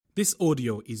This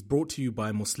audio is brought to you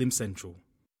by Muslim Central.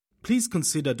 Please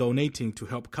consider donating to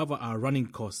help cover our running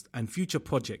costs and future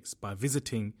projects by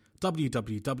visiting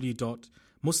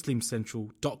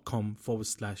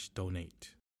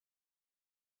www.muslimcentral.com/donate.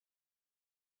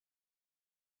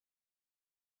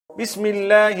 بسم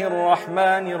الله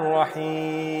الرحمن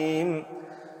الرحيم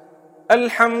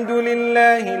الحمد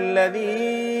لله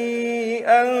الذي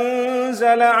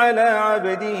أنزل على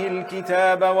عبده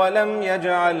الكتاب ولم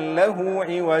يجعل له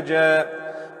عوجا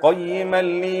قيما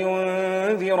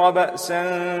لينذر بأسا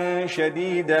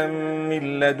شديدا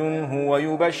من لدنه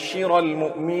ويبشر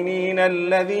المؤمنين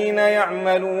الذين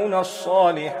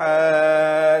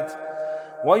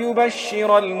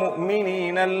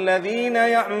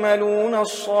يعملون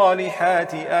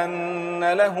الصالحات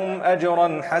أن لهم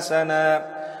أجرا حسنا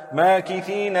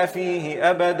ماكثين فيه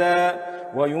أبدا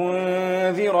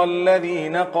وينذر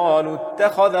الذين قالوا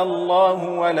اتخذ الله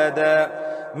ولدا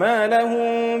ما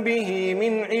لهم به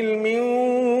من علم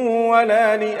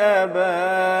ولا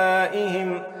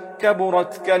لآبائهم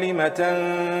كبرت كلمة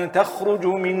تخرج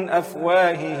من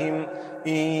أفواههم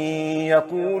إن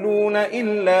يقولون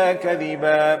إلا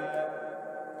كذبا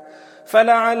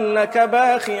فلعلك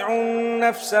باخع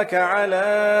نفسك على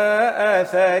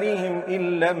آثارهم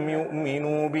إن لم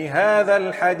يؤمنوا بهذا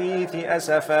الحديث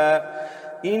أسفا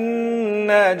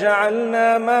إنا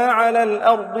جعلنا ما على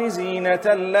الأرض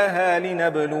زينة لها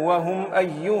لنبلوهم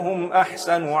أيهم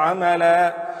أحسن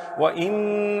عملا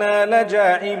وإنا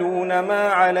لجاعلون ما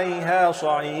عليها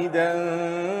صعيدا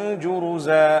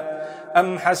جرزا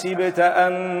أم حسبت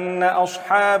أن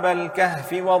أصحاب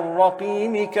الكهف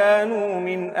والرقيم كانوا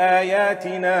من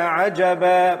آياتنا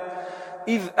عجبا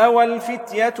إذ أوى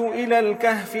الفتية إلى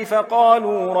الكهف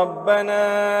فقالوا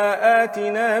ربنا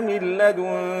آتنا من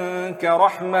لدنك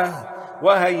رحمة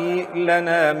وهيئ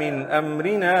لنا من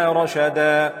أمرنا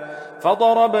رشدا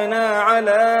فضربنا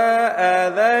على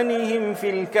آذانهم في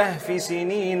الكهف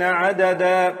سنين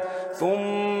عددا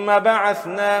ثم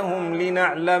بعثناهم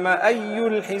لنعلم أي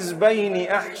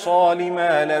الحزبين أحصى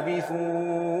لما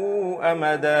لبثوا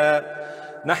أمدا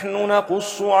نحن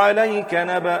نقص عليك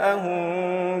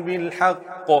نبأهم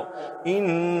بالحق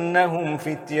إنهم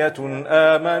فتية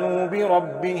آمنوا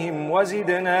بربهم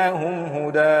وزدناهم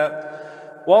هدى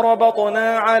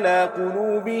وربطنا على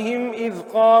قلوبهم إذ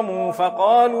قاموا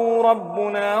فقالوا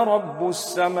ربنا رب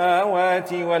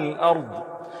السماوات والأرض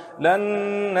لن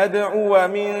ندعو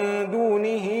من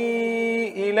دونه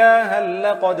إلها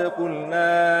لقد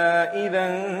قلنا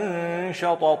إذا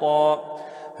شططا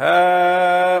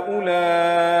هؤلاء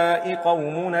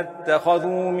قومنا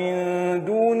اتخذوا من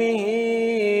دونه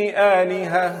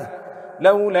آلهة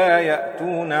لولا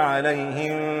يأتون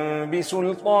عليهم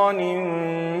بسلطان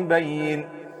بين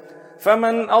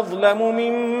فمن أظلم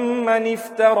ممن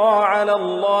افترى على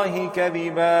الله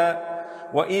كذبا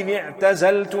وإذ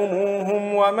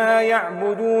اعتزلتموهم وما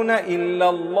يعبدون إلا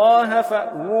الله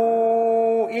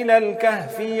فأووا إلى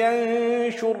الكهف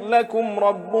ينشر لكم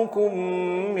ربكم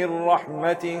من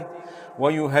رحمته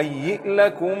ويهيئ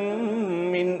لكم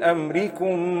من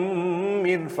أمركم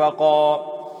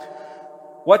مرفقا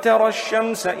وترى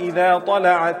الشمس إذا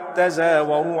طلعت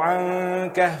تزاور عن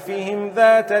كهفهم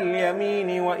ذات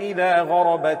اليمين وإذا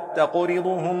غربت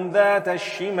تقرضهم ذات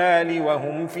الشمال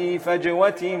وهم في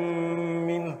فجوة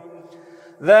منه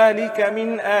ذلك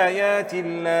من آيات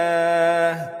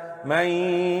الله من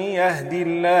يهد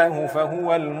الله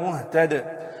فهو المهتد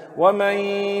ومن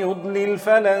يضلل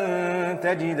فلن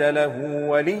تجد له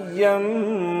وليا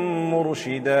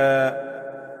مرشدا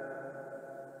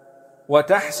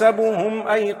وتحسبهم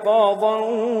أيقاظا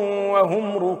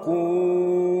وهم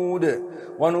رقود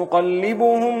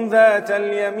ونقلبهم ذات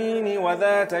اليمين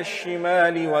وذات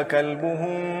الشمال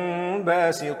وكلبهم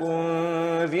باسط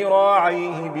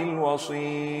ذراعيه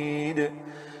بالوصيد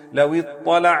لو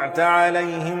اطلعت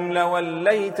عليهم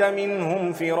لوليت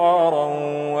منهم فرارا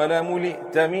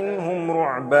ولملئت منهم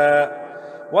رعبا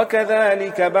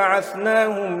وكذلك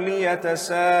بعثناهم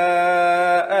ليتساءلوا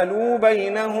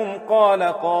بينهم قال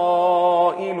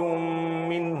قائل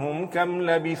منهم كم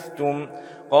لبثتم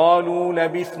قالوا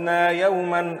لبثنا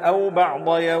يوما أو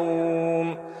بعض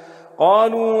يوم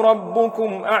قالوا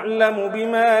ربكم أعلم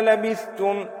بما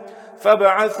لبثتم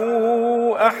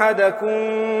فابعثوا أحدكم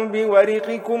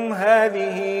بورقكم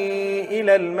هذه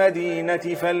إلى المدينة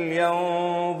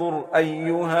فلينظر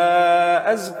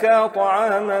أيها أزكى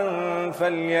طعاما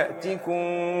فليأتكم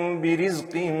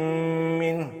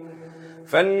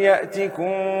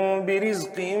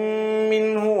برزق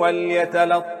منه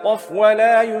وليتلطف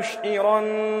ولا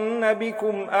يشعرن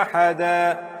بكم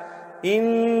أحدا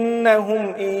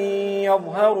إنهم إن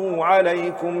يظهروا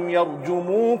عليكم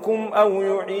يرجموكم أو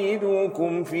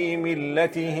يعيدوكم في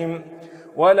ملتهم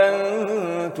ولن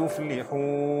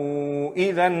تفلحوا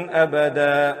إذن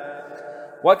أبدا.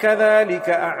 وكذلك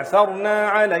أعثرنا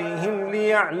عليهم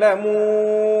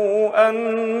ليعلموا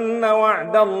أن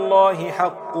وعد الله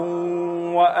حق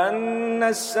وأن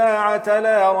الساعة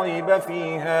لا ريب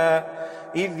فيها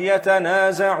إذ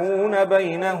يتنازعون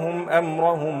بينهم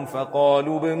أمرهم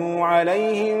فقالوا ابنوا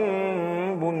عليهم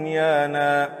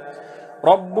بنيانا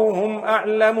ربهم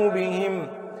أعلم بهم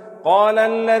قال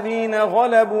الذين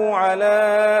غلبوا على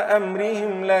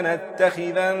أمرهم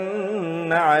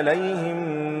لنتخذن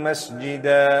عليهم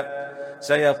مسجدا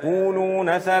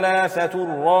سيقولون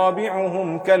ثلاثة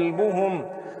رابعهم كلبهم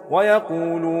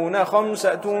ويقولون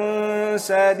خمسة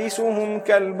سادسهم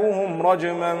كلبهم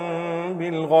رجما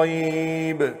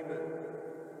بالغيب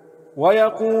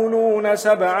ويقولون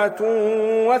سبعة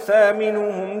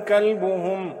وثامنهم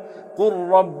كلبهم قل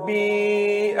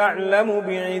ربي أعلم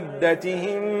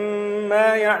بعدتهم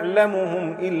ما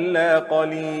يعلمهم إلا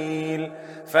قليل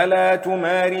فلا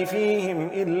تمار فيهم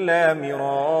إلا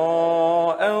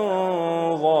مراء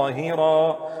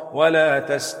ظاهرا ولا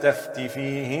تستفت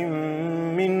فيهم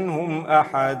منهم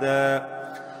أحدا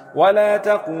ولا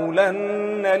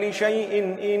تقولن لشيء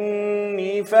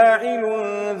إني فاعل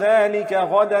ذلك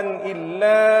غدا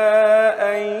إلا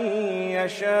أن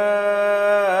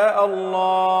يشاء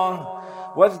الله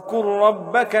واذكر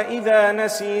ربك إذا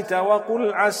نسيت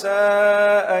وقل عسى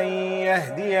أن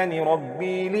يهديني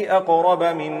ربي لأقرب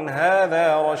من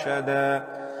هذا رشدا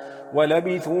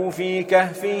ولبثوا في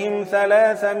كهفهم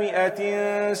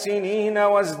 300 سنين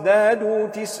وازدادوا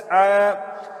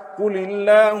 9 قل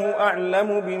الله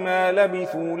أعلم بما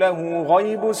لبثوا له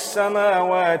غيب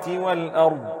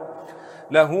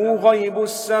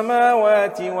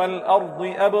السماوات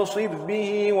والأرض أبصر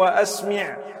به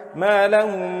وأسمع ما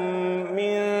لهم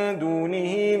من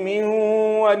دونه من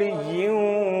ولي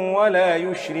ولا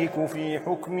يشرك في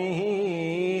حكمه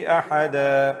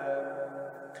أحدا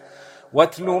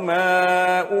واتل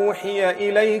ما أوحي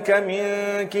إليك من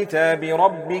كتاب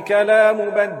ربك لا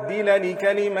مبدل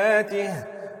لكلماته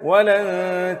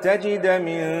ولن تجد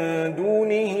من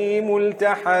دونه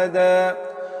ملتحدا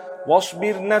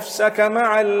واصبر نفسك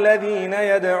مع الذين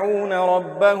يدعون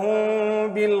ربهم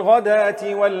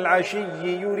بالغداة والعشي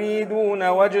يريدون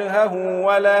وجهه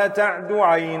ولا تعد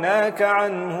عيناك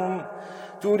عنهم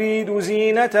تريد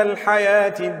زينة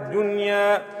الحياة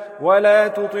الدنيا ولا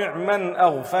تطع من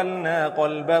أغفلنا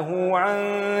قلبه عن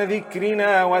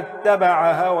ذكرنا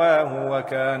واتبع هواه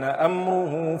وكان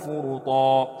أمره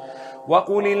فرطا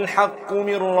وقل الحق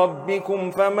من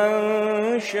ربكم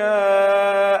فمن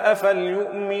شاء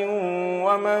فليؤمن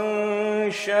ومن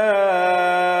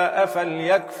شاء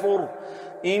فليكفر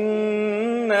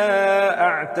إنا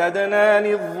أعتدنا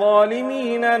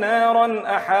للظالمين نارا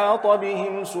أحاط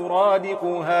بهم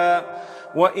سرادقها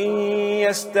وإن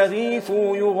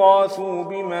يستغيثوا يغاثوا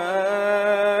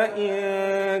بماء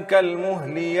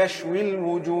كالمهل يشوي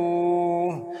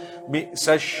الوجوه بئس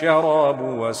الشراب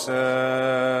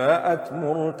وساءت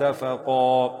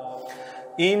مرتفقا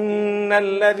إن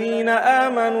الذين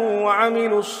آمنوا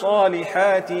وعملوا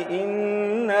الصالحات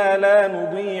إنا لا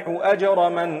نضيع أجر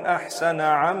من أحسن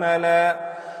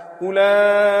عملا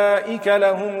أولئك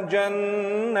لهم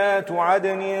جنات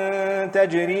عدن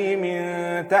تجري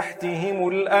من تحتهم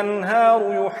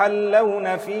الأنهار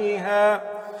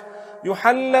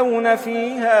يحلون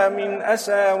فيها من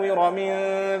أساور من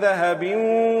ذهب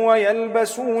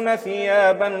ويلبسون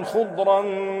ثيابا خضرا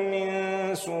من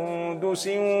سندس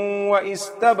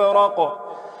واستبرق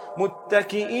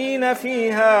متكئين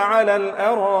فيها على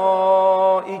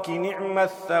الأرائك نعم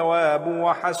الثواب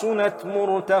وحسنت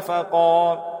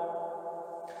مرتفقا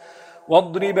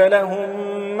واضرب لهم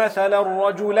مثل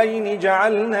الرجلين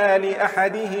جعلنا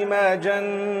لأحدهما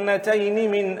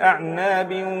جنتين من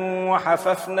أعناب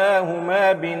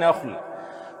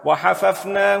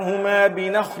وحففناهما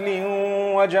بنخل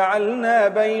وجعلنا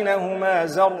بينهما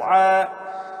زرعا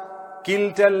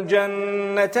كلتا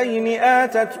الجنتين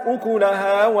آتت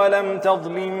أكلها ولم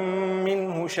تظلم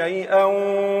منه شيئا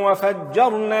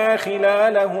وفجرنا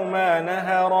خلالهما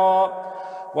نهرا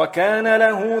وكان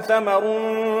له ثمر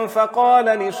فقال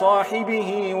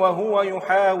لصاحبه وهو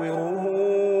يحاوره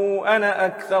أنا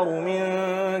أكثر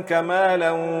منك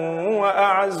مالا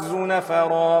وأعز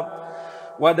نفرا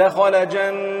ودخل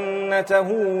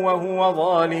جنته وهو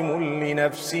ظالم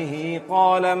لنفسه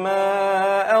قال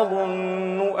ما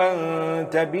أظن أن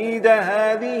تبيد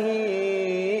هذه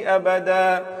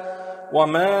أبدا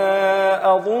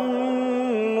وما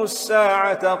أظن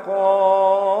الساعة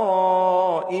قائمة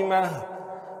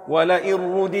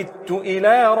ولئن رددت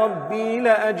إلى ربي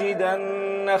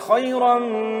لأجدن خيرا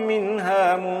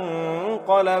منها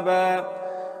منقلبا.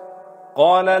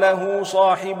 قال له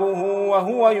صاحبه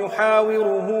وهو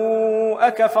يحاوره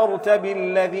أكفرت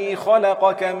بالذي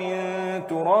خلقك من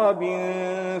تراب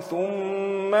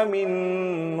ثم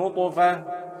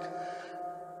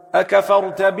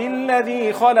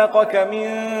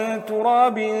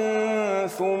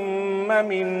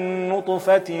من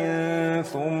نطفة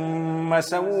ثم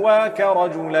سواك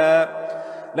رجلا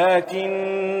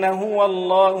لكن هو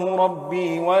الله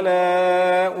ربي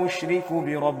ولا أشرك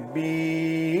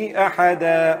بربي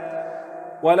أحدا.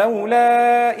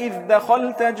 ولولا إذ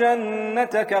دخلت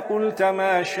جنتك قلت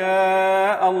ما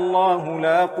شاء الله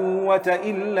لا قوة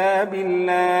إلا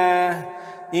بالله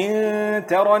إن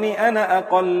ترني أنا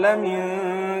أقل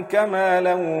منك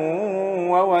مالا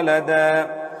وولدا.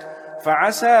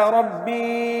 فعسى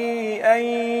ربي أن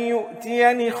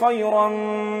يؤتيني خيرا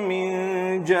من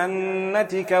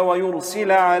جنتك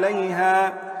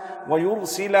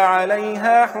ويرسل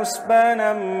عليها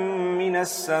حسبانا من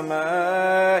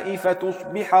السماء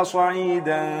فتصبح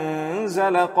صعيدا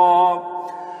زلقا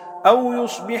أو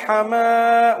يصبح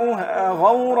ماؤها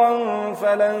غورا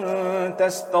فلن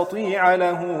تستطيع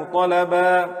له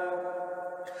طلبا.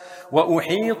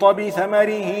 وأحيط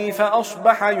بثمره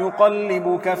فأصبح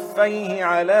يقلب كفيه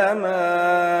على ما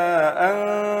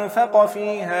أنفق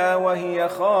فيها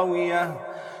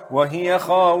وهي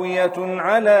خاوية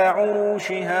على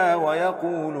عروشها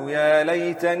ويقول يا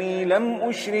ليتني لم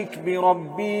أشرك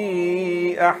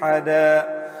بربي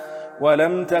أحدا.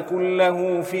 ولم تكن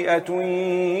له فئة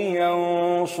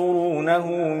ينصرونه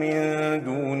من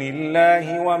دون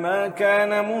الله وما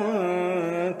كان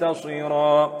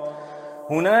منتصرا.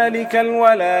 هنالك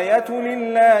الولاية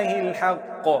لله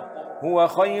الحق هو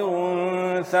خير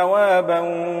ثوابا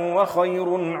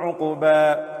وخير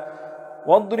عقبا.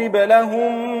 واضرب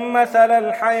لهم مثل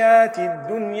الحياة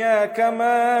الدنيا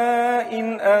كماء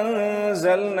إن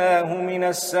أنزلناه من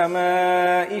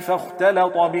السماء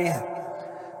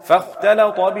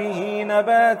فاختلط به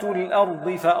نبات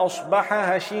الأرض فأصبح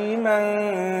هشيما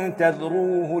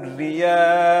تذروه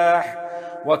الرياح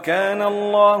وكان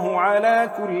الله على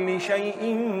كل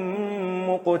شيء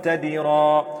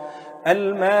مقتدرا.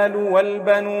 المال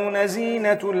والبنون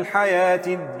زينة الحياة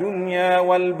الدنيا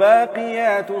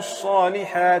والباقيات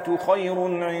الصالحات خير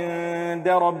عند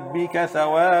ربك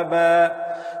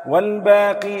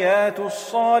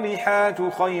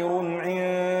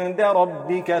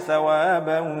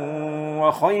ثوابا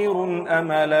وخير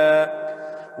أملا.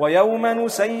 ويوم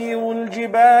نسير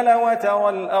الجبال وترى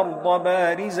الأرض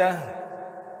بارزة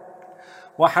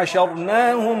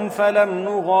وحشرناهم فلم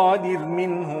نغادر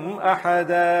منهم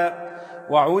أحدا.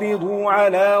 وعرضوا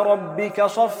على ربك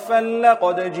صفا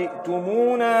لقد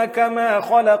جئتمونا كما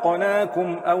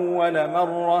خلقناكم أول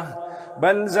مرة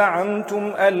بل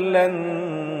زعمتم أن لن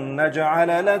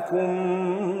نجعل لكم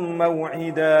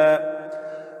موعدا.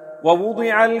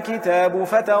 ووضع الكتاب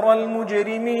فترى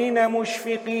المجرمين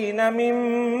مشفقين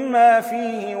مما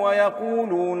فيه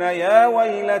ويقولون يا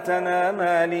ويلتنا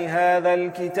ما لهذا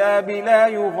الكتاب لا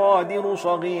يغادر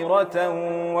صغيرة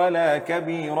ولا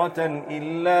كبيرة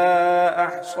إلا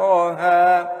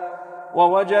أحصاها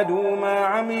ووجدوا ما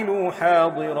عملوا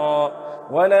حاضرا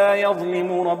ولا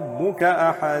يظلم ربك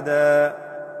أحدا.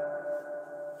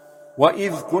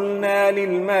 وإذ قلنا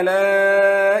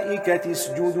للملائكة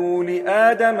اسجدوا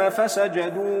لآدم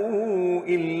فسجدوا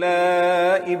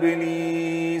إلا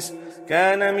إبليس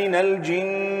كان من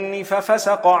الجن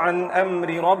ففسق عن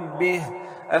أمر ربه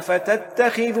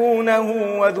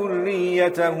أفتتخذونه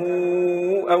وذريته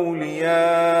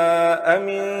أولياء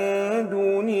من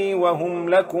دوني وهم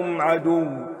لكم عدو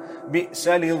بئس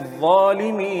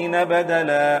للظالمين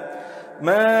بدلا.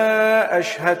 ما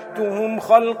أشهدتهم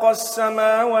خلق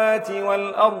السماوات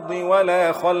والأرض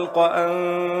ولا خلق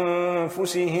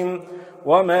أنفسهم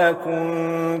وما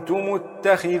كنت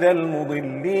متخذ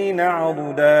المضلين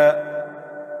عضدا.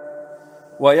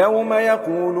 ويوم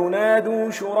يقول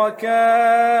نادوا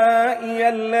شركائي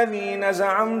الذين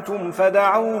زعمتم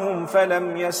فدعوهم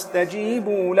فلم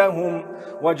يستجيبوا لهم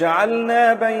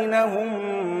وجعلنا بينهم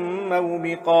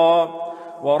موبقا.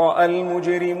 ورأى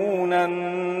المجرمون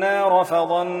النار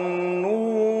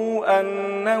فظنوا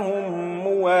أنهم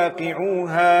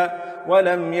مواقعوها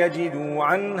ولم يجدوا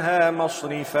عنها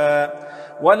مصرفا.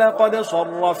 ولقد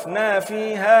صرفنا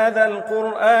في هذا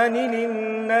القرآن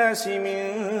للناس من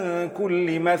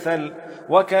كل مثل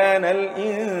وكان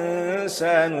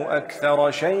الإنسان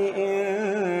أكثر شيء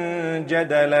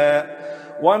جدلا.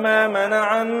 وما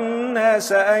منع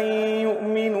الناس أن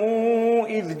يؤمنوا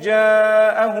إذ إذ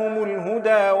جاءهم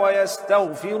الهدى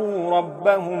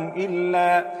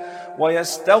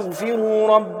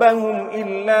ويستغفروا ربهم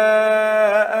إلا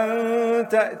أن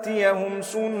تأتيهم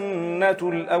سنة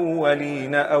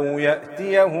الأولين أو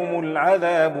يأتيهم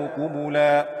العذاب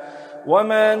قبلا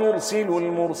وما نرسل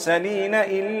المرسلين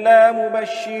إلا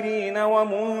مبشرين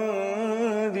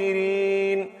ومنذرين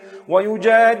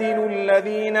ويجادل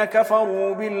الذين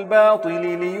كفروا بالباطل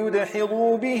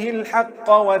ليدحضوا به الحق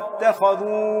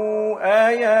واتخذوا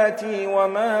آياتي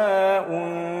وما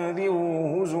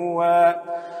أنذروا هزوا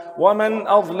ومن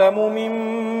أظلم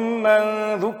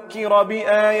ممن ذكر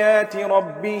بآيات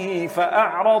ربه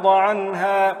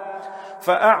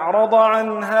فأعرض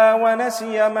عنها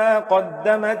ونسي ما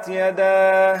قدمت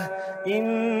يداه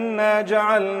إنا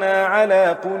جعلنا على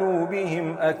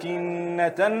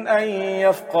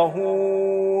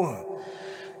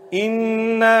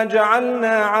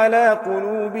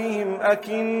قلوبهم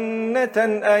أكنة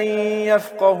أن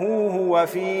يفقهوه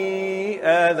وفي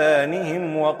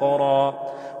آذانهم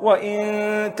وقرا وإن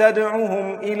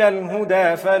تدعهم إلى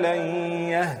الهدى فلن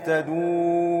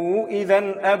يهتدوا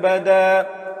إذن أبدا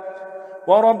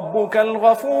وربك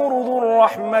الغفور ذو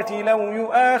الرحمة لو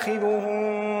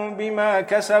يؤاخذهم بما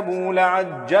كسبوا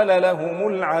لعجل لهم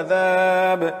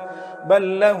العذاب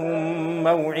بل لهم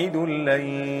موعد لن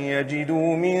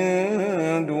يجدوا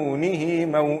من دونه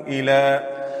موئلا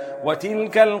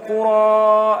وتلك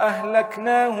القرى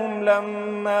أهلكناهم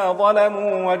لما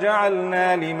ظلموا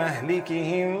وجعلنا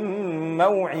لمهلكهم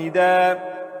موعدا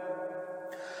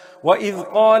وإذ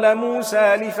قال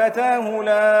موسى لفتاه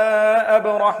لا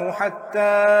أبرح حتى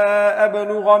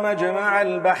أبلغ مجمع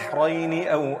البحرين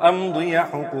أو أمضي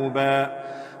حقبا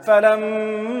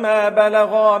فلما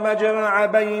بلغا مجمع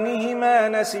بينهما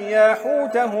نسيا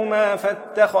حوتهما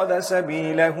فاتخذ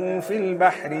سبيله في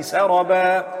البحر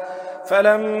سربا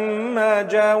فلما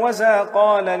جاوزا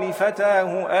قال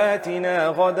لفتاه آتنا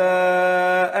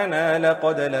غداءنا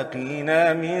لقد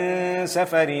لقينا من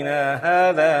سفرنا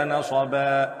هذا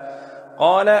نصبا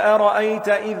قال أرأيت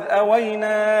إذ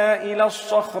أوينا إلى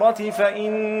الصخرة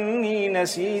فإني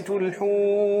نسيت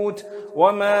الحوت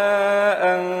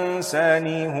وما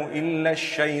أنسانيه إلا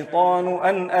الشيطان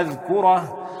أن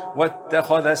أذكره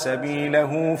واتخذ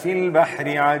سبيله في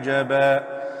البحر عجبا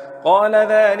قال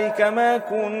ذلك ما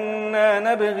كنا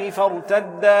نبغي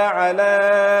فارتدا على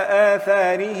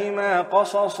آثارهما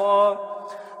قصصا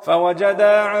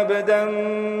فوجدا عبدا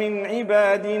من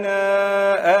عبادنا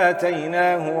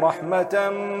آتيناه رحمة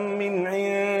من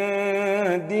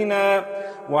عندنا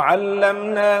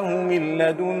وعلمناه من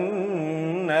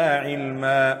لدنا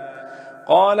علما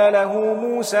قال له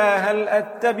موسى هل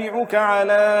أتبعك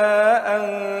على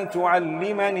أن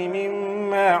تعلمني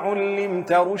مما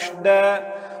علمت رشدا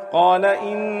قال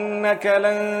إنك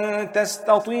لن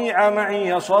تستطيع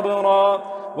معي صبرا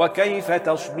وكيف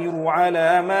تصبر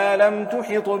على ما لم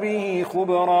تحط به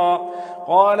خبرا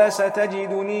قال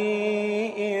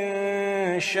ستجدني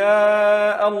إن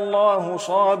شاء الله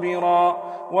صابرا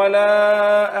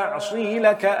ولا أعصي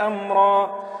لك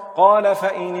أمرا قال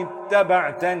فإن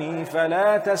اتبعتني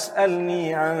فلا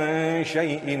تسألني عن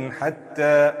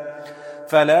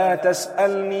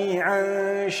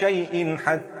شيء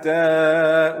حتى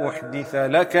أحدث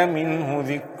لك منه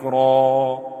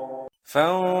ذكرا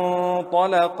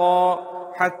فانطلقا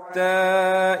حتى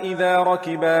إذا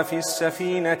ركبا في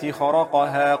السفينة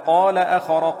خرقها قال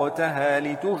أخرقتها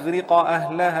لتغرق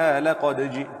أهلها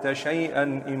لقد جئت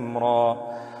شيئا إمرا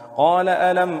قال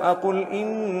ألم أقل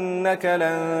إنك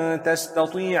لن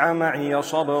تستطيع معي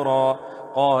صبرا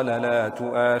قال لا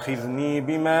تؤاخذني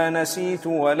بما نسيت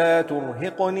ولا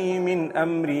ترهقني من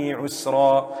أمري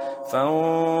عسرا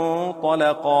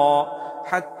فانطلقا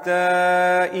حتى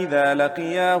إذا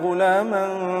لقيا غلاما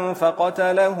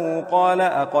فقتله قال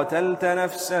أقتلت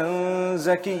نفسا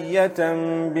زكية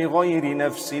بغير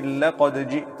نفس لقد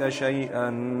جئت شيئا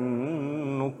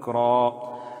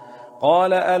نكرا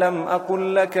قال ألم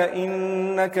أقل لك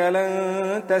إنك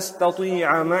لن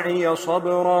تستطيع معي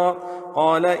صبرا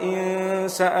قال إن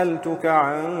سألتك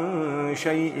عن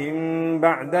شيء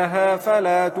بعدها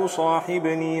فلا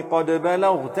تصاحبني قد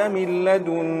بلغت من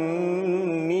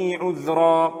لدني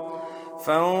عذرا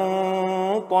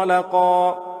فانطلقا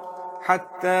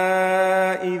حتى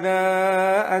إذا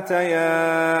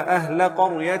أتيا أهل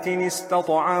قرية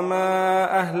استطعما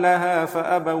أهلها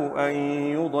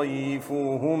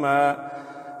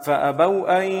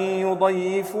فأبوا أن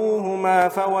يضيفوهما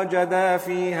فوجدا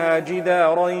فيها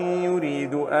جدارا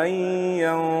يريد أن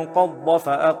ينقض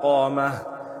فأقامه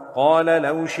قال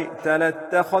لو شئت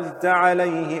لاتخذت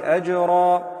عليه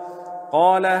أجرا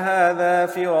قال هذا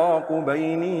فراق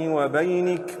بيني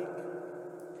وبينك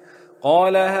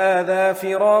قال هذا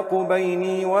فراق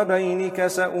بيني وبينك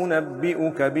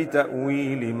سأنبئك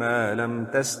بتأويل ما لم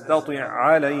تستطع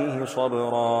عليه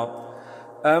صبرا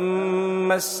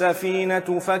أما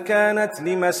السفينة فكانت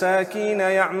لمساكين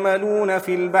يعملون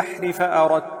في البحر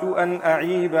فأردت أن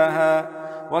أعيبها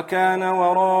وكان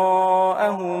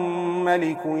وراءهم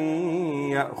ملك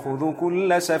يأخذ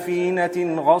كل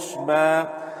سفينة غصبا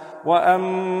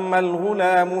وأما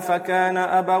الغلام فكان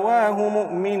أبواه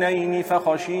مؤمنين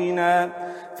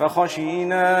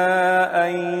فخشينا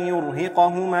أن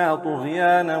يرهقهما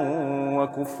طغيانا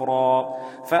وكفرا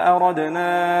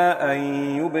فأردنا أن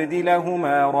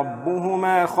يبدلهما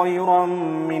ربهما خيرا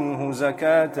منه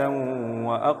زكاة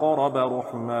وأقرب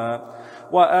رحما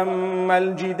وأما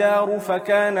الجدار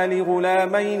فكان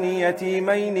لغلامين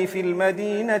يتيمين في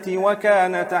المدينة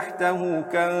وكان تحته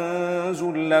كنز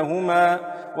لهما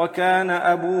وكان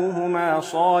أبوهما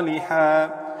صالحا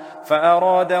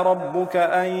فأراد ربك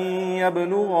أن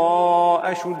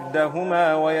يبلغا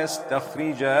أشدهما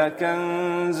ويستخرجا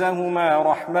كنزهما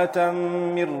رحمة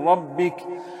من ربك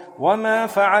وما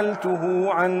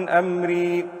فعلته عن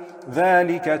أمري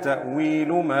ذلك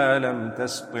تأويل ما لم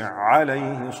تسطع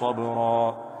عليه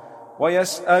صبرا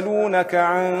ويسألونك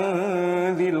عن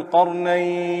ذي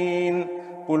القرنين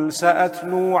قل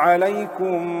سأتلو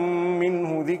عليكم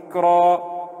منه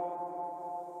ذكرا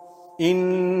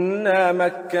إنا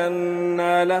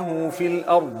مكنا له في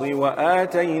الأرض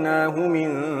وآتيناه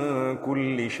من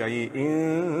كل شيء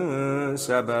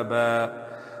سببا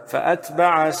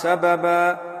فأتبع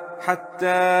سببا حتى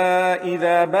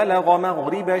إذا بلغ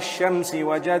مغرب الشمس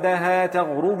وجدها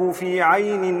تغرب في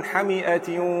عين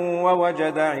حمئة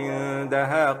ووجد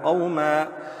عندها قوما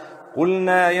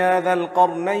قلنا يا ذا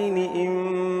القرنين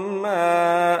إما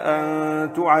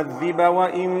أن تعذب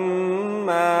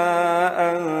وإما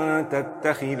أن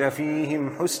تتخذ فيهم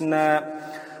حسنا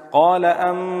قال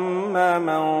أما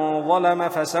من ظلم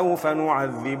فسوف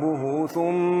نعذبه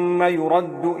ثم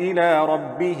يرد إلى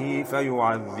ربه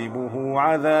فيعذبه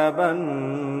عذابا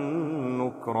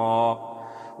نكرا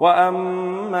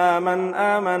وأما من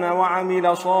آمن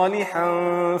وعمل صالحا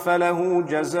فله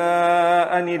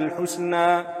جزاء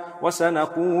الحسنى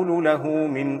وسنقول له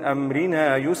من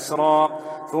أمرنا يسرا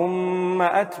ثم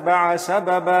أتبع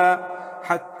سببا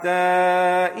حتى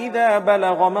إذا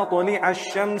بلغ مطلع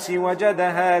الشمس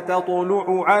وجدها تطلع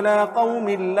على قوم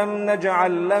لم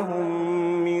نجعل لهم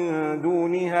من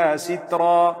دونها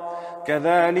سترا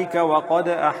كذلك وقد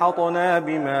أحطنا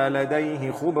بما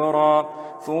لديه خبرا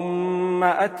ثم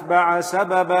أتبع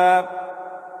سببا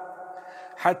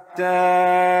حتى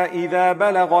إذا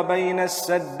بلغ بين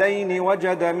السدين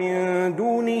وجد من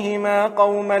دونهما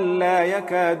قوما لا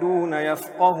يكادون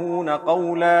يفقهون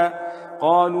قولا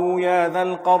قالوا يا ذا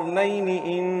القرنين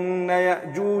إن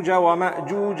يأجوج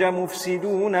ومأجوج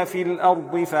مفسدون في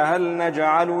الأرض فهل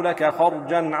نجعل لك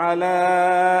خرجا على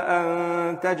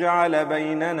أن تجعل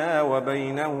بيننا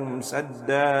وبينهم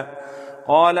سدا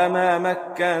قال ما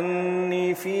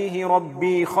مكنني فيه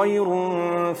ربي خير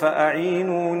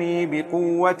فأعينوني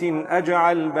بقوة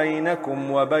أجعل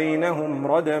بينكم وبينهم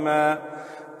ردما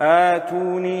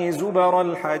آتوني زبر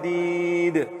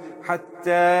الحديد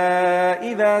حتى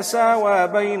إذا ساوى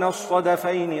بين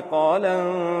الصدفين قال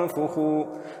انفخوا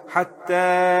حتى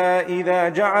إذا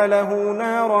جعله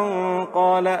نارا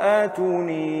قال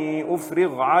آتوني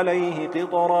أفرغ عليه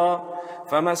قطرا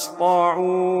فما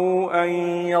استطاعوا أن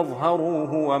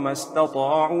يظهروه وما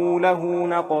استطاعوا له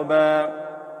نقبا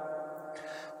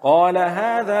قال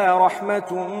هذا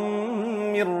رحمة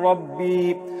من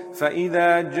ربي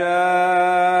فإذا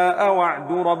جاء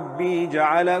وعد ربي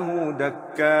جعله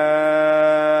دكاء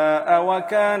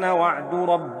وكان وعد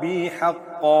ربي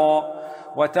حقا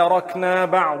وتركنا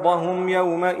بعضهم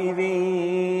يومئذ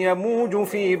يموج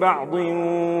في بعض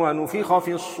ونفخ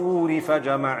في الصور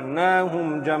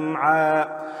فجمعناهم جمعا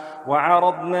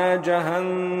وعرضنا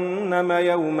جهنم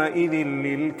يومئذ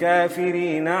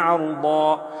للكافرين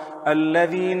عرضا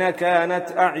الذين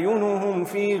كانت أعينهم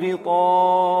في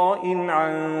غطاء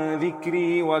عن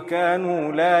ذكري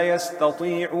وكانوا لا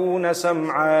يستطيعون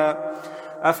سمعا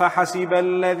أفحسب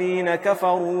الذين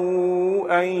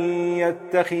كفروا أن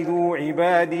يتخذوا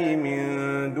عبادي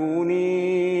من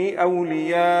دوني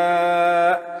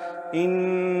أولياء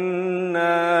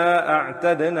إنا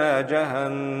أعتدنا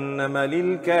جهنم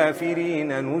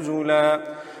للكافرين نزلا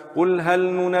قل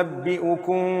هل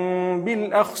ننبئكم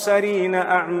بالأخسرين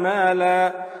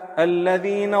أعمالا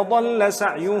الذين ضل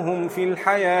سعيهم في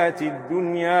الحياة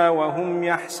الدنيا وهم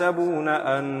يحسبون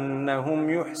أنهم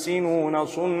يحسنون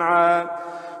صنعا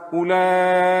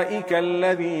أولئك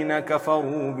الذين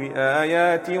كفروا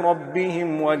بآيات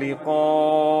ربهم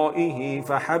ولقائه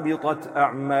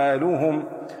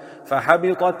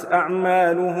فحبطت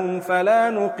أعمالهم فلا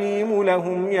نقيم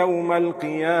لهم يوم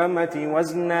القيامة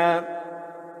وزنا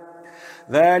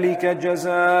ذلك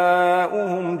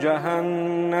جزاؤهم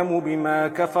جهنم بما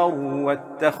كفروا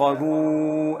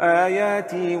واتخذوا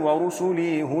آياتي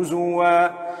ورسلي هزوا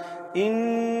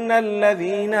إن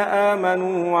الذين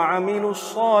آمنوا وعملوا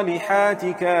الصالحات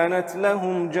كانت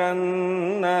لهم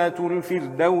جنات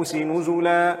الفردوس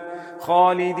نزلا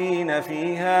خالدين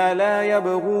فيها لا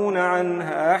يبغون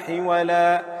عنها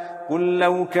حولا قل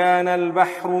لو كان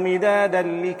البحر مدادا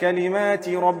لكلمات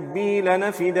ربي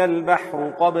لنفد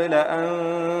البحر قبل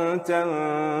أن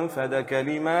تنفد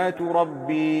كلمات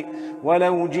ربي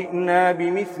ولو جئنا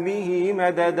بمثله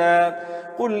مددا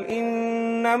قل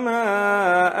إنما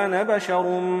أنا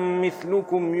بشر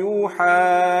مثلكم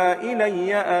يوحى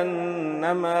إلي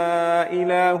أنما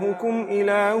إلهكم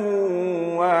إله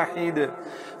واحد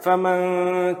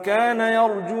فمن كان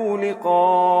يرجو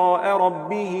لقاء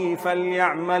ربه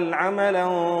فليعمل عملا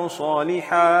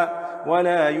صالحا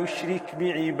ولا يشرك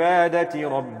بعبادة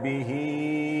ربه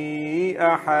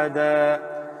أحدا